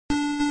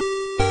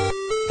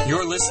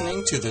You're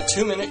listening to the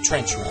 2-Minute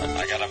Trench Run.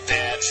 I got a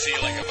bad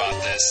feeling about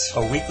this.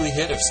 A weekly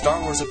hit of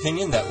Star Wars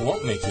opinion that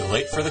won't make you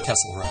late for the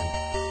Kessel Run.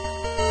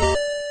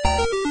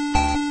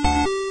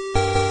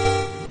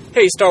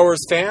 Hey Star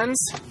Wars fans,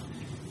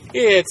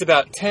 it's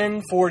about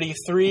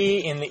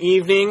 10:43 in the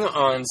evening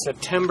on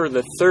September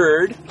the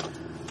 3rd.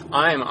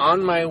 I'm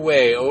on my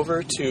way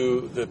over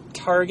to the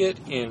Target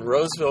in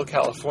Roseville,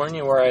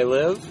 California, where I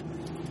live,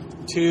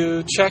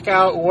 to check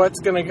out what's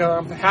going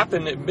to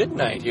happen at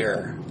midnight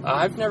here.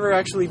 I've never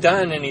actually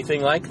done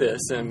anything like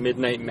this, a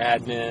Midnight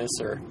Madness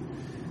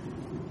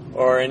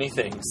or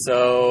anything,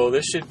 so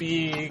this should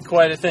be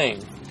quite a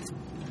thing.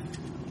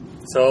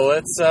 So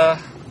let's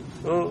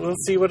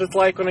see what it's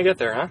like when I get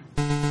there, huh?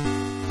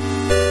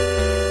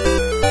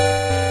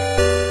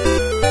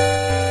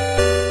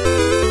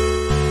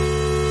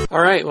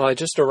 Alright, well I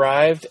just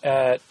arrived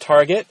at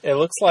Target. It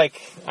looks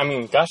like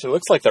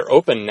they're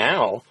open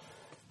now.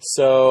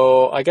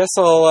 So I guess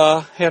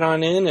I'll head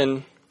on in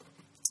and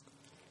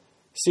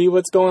see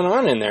what's going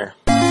on in there.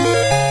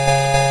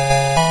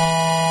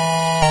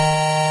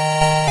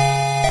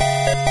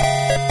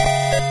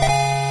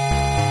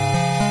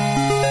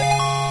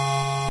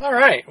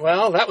 Alright,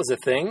 well that was a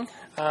thing.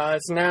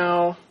 It's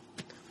now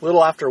a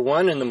little after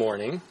 1 in the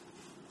morning.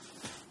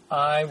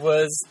 I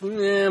was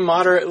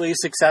moderately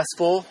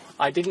successful.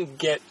 I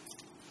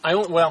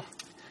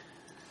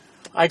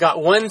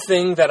got one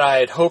thing that I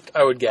had hoped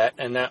I would get,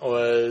 and that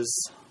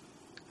was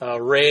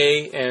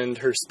Rey and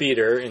her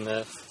speeder in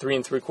the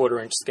 3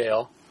 3/4 inch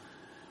scale.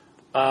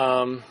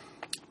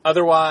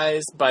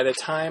 Otherwise, by the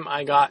time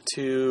I got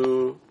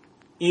to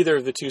either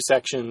of the two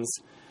sections,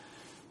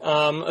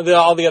 all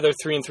the other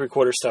 3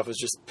 3/4 stuff was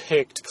just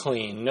picked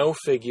clean. No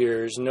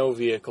figures, no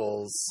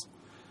vehicles,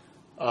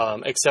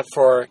 except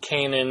for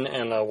Kanan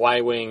and a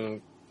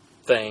Y-Wing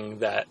thing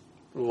that,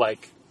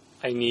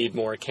 I need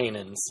more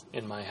Kanans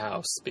in my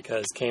house,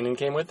 because Kanan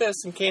came with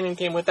this and Kanan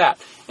came with that.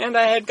 And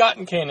I had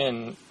gotten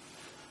Kanan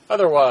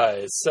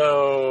otherwise,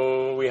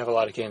 so we have a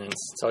lot of Kanans,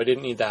 so I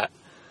didn't need that.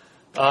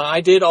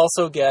 I did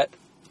also get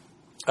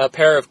a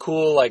pair of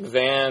cool,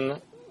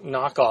 van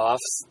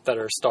knockoffs that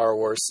are Star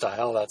Wars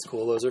style. That's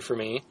cool, those are for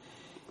me.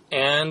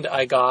 And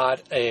I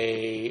got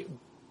a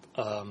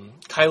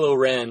Kylo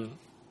Ren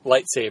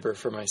lightsaber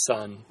for my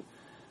son.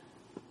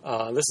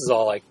 This is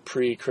all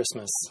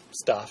pre-Christmas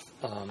stuff.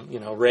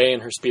 Rey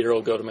and her speeder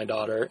will go to my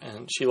daughter,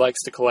 and she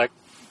likes to collect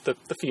the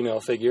female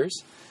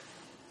figures.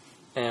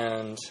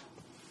 And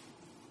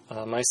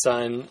my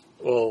son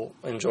will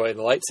enjoy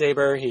the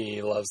lightsaber.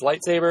 He loves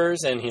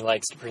lightsabers, and he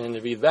likes to pretend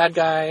to be the bad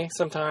guy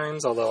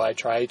sometimes, although I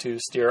try to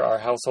steer our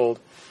household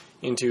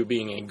into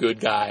being a good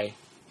guy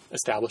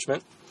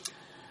establishment.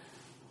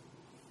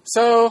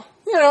 So,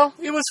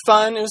 it was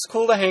fun. It was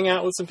cool to hang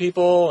out with some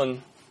people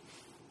and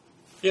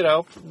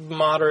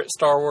moderate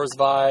Star Wars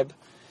vibe.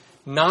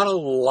 Not a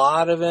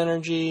lot of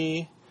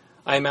energy.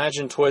 I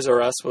imagine Toys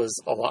R Us was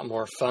a lot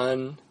more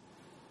fun.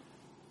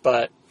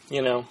 But,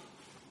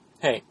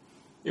 hey,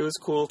 it was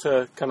cool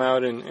to come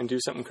out and do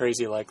something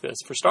crazy like this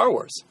for Star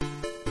Wars.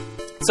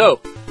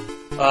 So,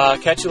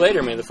 catch you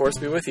later. May the Force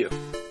be with you.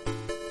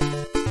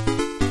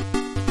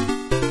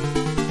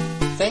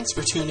 Thanks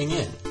for tuning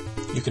in.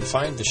 You can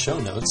find the show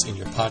notes in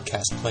your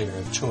podcast player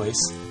of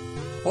choice,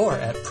 or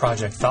at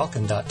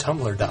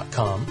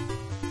projectfalcon.tumblr.com,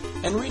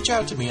 and reach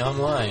out to me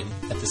online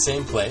at the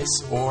same place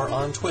or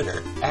on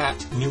Twitter at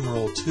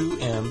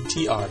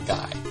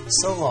 @2mtrguy.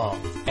 So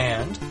long,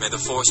 and may the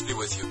Force be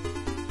with you.